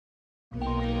Can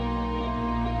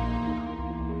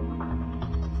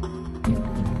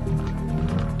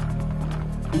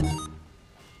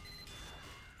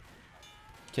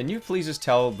you please just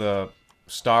tell the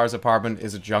Star's apartment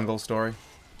is a jungle story?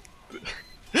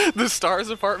 The Star's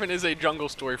apartment is a jungle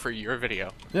story for your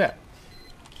video. Yeah.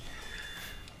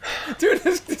 Dude,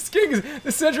 this king is...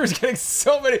 The Sentry is getting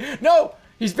so many... No!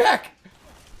 He's back!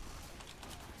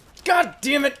 God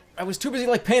damn it! I was too busy,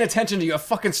 like, paying attention to your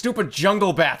fucking stupid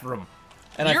jungle bathroom.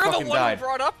 And I fucking died. You're the one who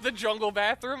brought up the jungle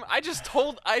bathroom. I just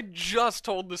told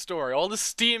the story. All the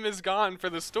steam is gone for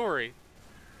the story.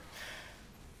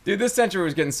 Dude, this Sentry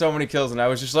was getting so many kills, and I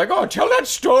was just like, oh, tell that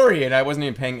story! And I wasn't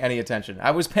even paying any attention.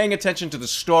 I was paying attention to the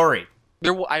story.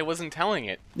 I wasn't telling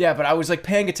it. Yeah, but I was, like,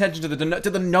 paying attention to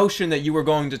the notion that you were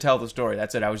going to tell the story.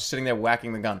 That's it. I was just sitting there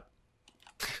whacking the gun.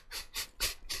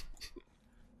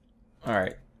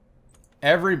 Alright.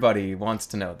 Everybody wants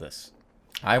to know this.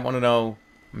 I want to know.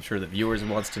 I'm sure the viewers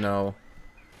wants to know.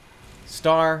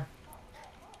 Star,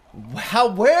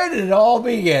 where did it all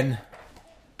begin?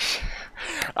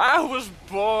 I was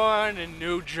born in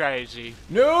New Jersey.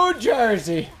 New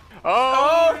Jersey.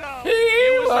 Oh no.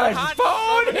 He was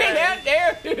born in that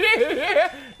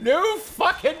there. New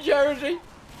fucking Jersey.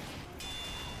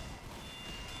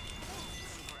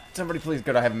 Somebody please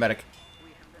go to have a medic.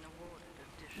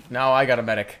 No, I got a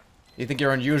medic. You think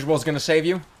your unusual is gonna save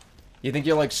you? You think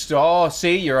you're like, oh,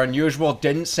 see, your unusual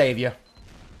didn't save you.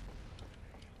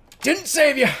 Didn't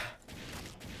save you!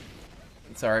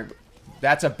 Sorry.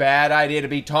 That's a bad idea to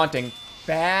be taunting.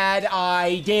 Bad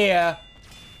idea.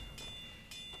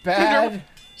 Bad.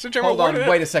 Hold on,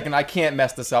 wait a second. I can't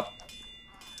mess this up.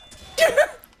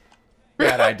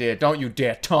 Bad idea. Don't you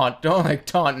dare taunt. Don't like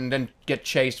taunt and then get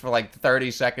chased for like 30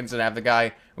 seconds and have the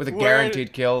guy with a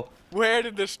guaranteed kill. Where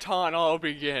did this taunt all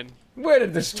begin? Where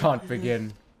did this taunt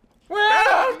begin?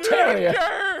 Well, I'll tell you.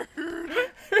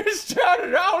 It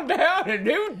started all down in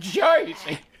New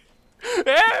Jersey.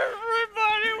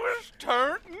 Everybody was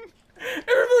taunting.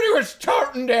 Everybody was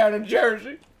taunting down in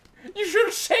Jersey. You should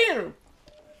have seen them.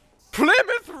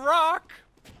 Plymouth Rock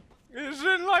is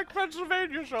in, like,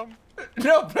 Pennsylvania something.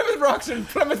 No, Plymouth Rock's in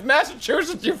Plymouth,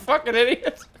 Massachusetts, you fucking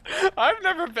idiot. I've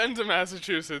never been to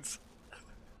Massachusetts.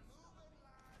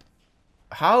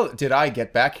 How did I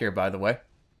get back here, by the way?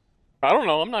 I don't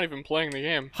know, I'm not even playing the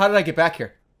game. How did I get back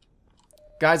here?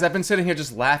 Guys, I've been sitting here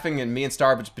just laughing and me and Star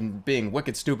have just been being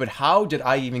wicked stupid. How did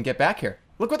I even get back here?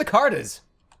 Look what the card is.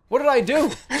 What did I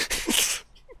do?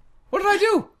 What did I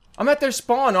do? I'm at their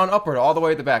spawn on upward all the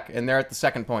way at the back, and they're at the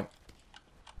second point.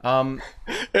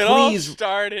 It all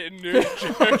started in New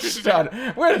Jersey.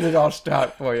 Where did it all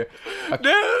start for you?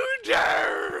 New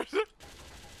Jersey!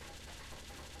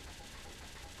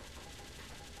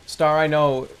 Star, I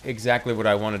know exactly what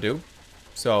I want to do,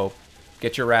 so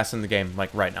get your ass in the game,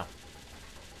 like, right now.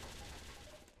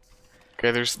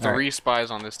 Okay, there's 3 spies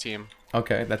on this team.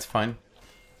 Okay, that's fine.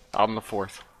 I'm the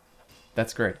 4th.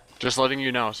 That's great. Just letting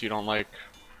you know so you don't, like...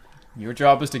 Your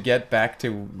job is to get back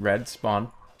to red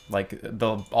spawn, like,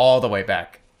 all the way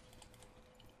back.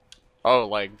 Oh,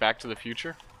 like, Back to the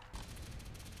Future?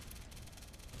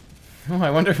 Oh,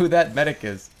 I wonder who that medic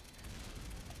is.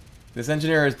 This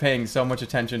engineer is paying so much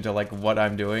attention to, like, what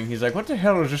I'm doing. He's like, what the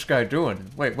hell is this guy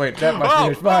doing? Wait, that must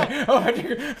be a spy. Oh,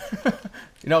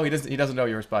 no, he doesn't know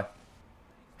you're a spy.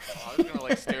 Oh, I was gonna,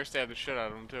 like, stare-stab the shit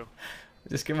out of him, too.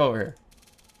 Just come over here.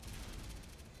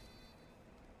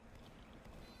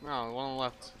 No, the one on the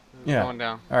left. Yeah. Going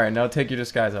down. Alright, now take your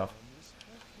disguise off.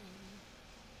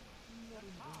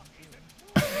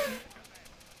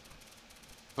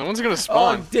 Someone's gonna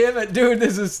spawn. Oh, damn it, dude,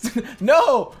 this is...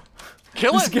 No!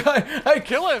 Kill him! This guy...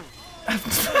 Kill him!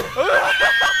 This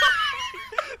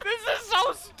is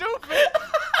so stupid!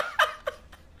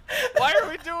 Why are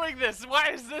we doing this? Why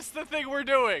is this the thing we're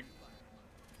doing?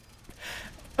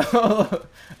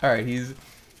 Alright,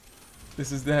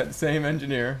 this is that same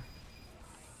engineer.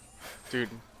 Dude.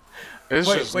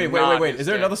 Wait. Is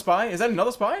there another spy? Is that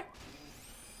another spy?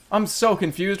 I'm so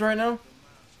confused right now.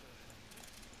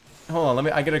 Hold on,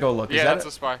 I gotta go look. Yeah, that's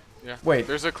a spy. Yeah. Wait.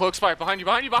 There's a cloak spy behind you,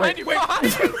 behind you. Wait.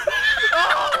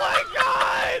 Oh my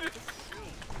god!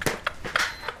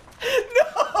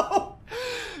 No!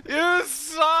 You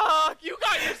suck! You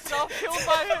got yourself killed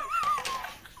by it!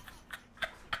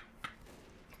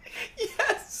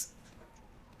 Yes!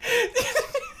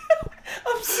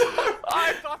 I'm sorry.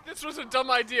 I thought this was a dumb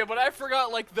idea, but I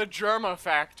forgot, like, the Germa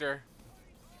factor.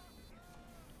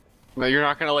 No, you're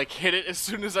not gonna, like, hit it as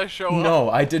soon as I show up? No,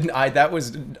 I didn't. That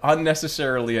was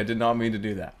unnecessarily. I did not mean to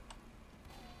do that.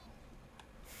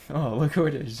 Oh, look who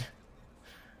it is.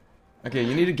 Okay,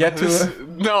 you need to get to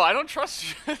No, I don't trust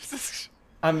you.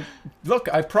 Look,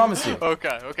 I promise you.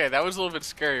 Okay, okay, that was a little bit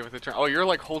scary with the turn. Oh, you're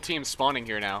like whole team spawning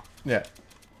here now. Yeah.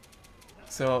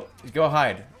 So, go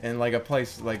hide in, like, a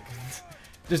place, like...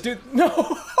 Just do... No!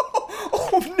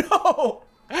 Oh,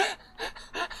 no!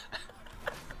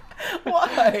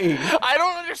 Why? I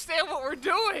don't understand what we're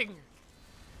doing!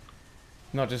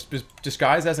 No, just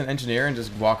disguise as an engineer and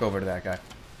just walk over to that guy.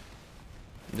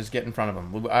 Just get in front of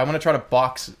him. I want to try to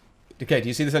box... Okay, do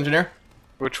you see this engineer?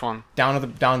 Which one? Down at the...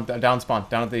 Down spawn.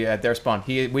 Down at the, their spawn.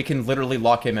 We can literally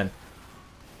lock him in.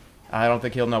 I don't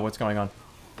think he'll know what's going on.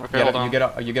 Okay, hold on.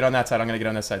 You get on that side, I'm gonna get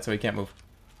on this side, so he can't move.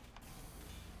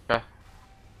 Okay.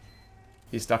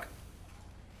 He's stuck.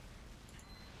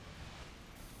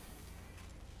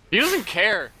 He doesn't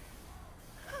care.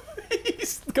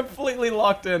 He's completely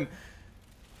locked in.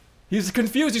 He's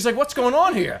confused. He's like, "What's going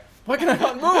on here? Why can I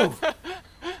not move?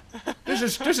 This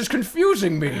is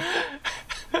confusing me."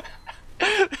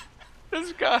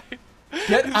 This guy.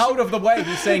 Get out of the way.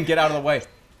 He's saying, "Get out of the way,"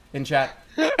 in chat.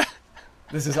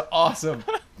 This is awesome.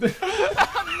 No.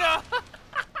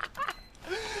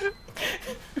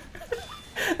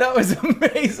 That was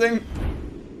amazing.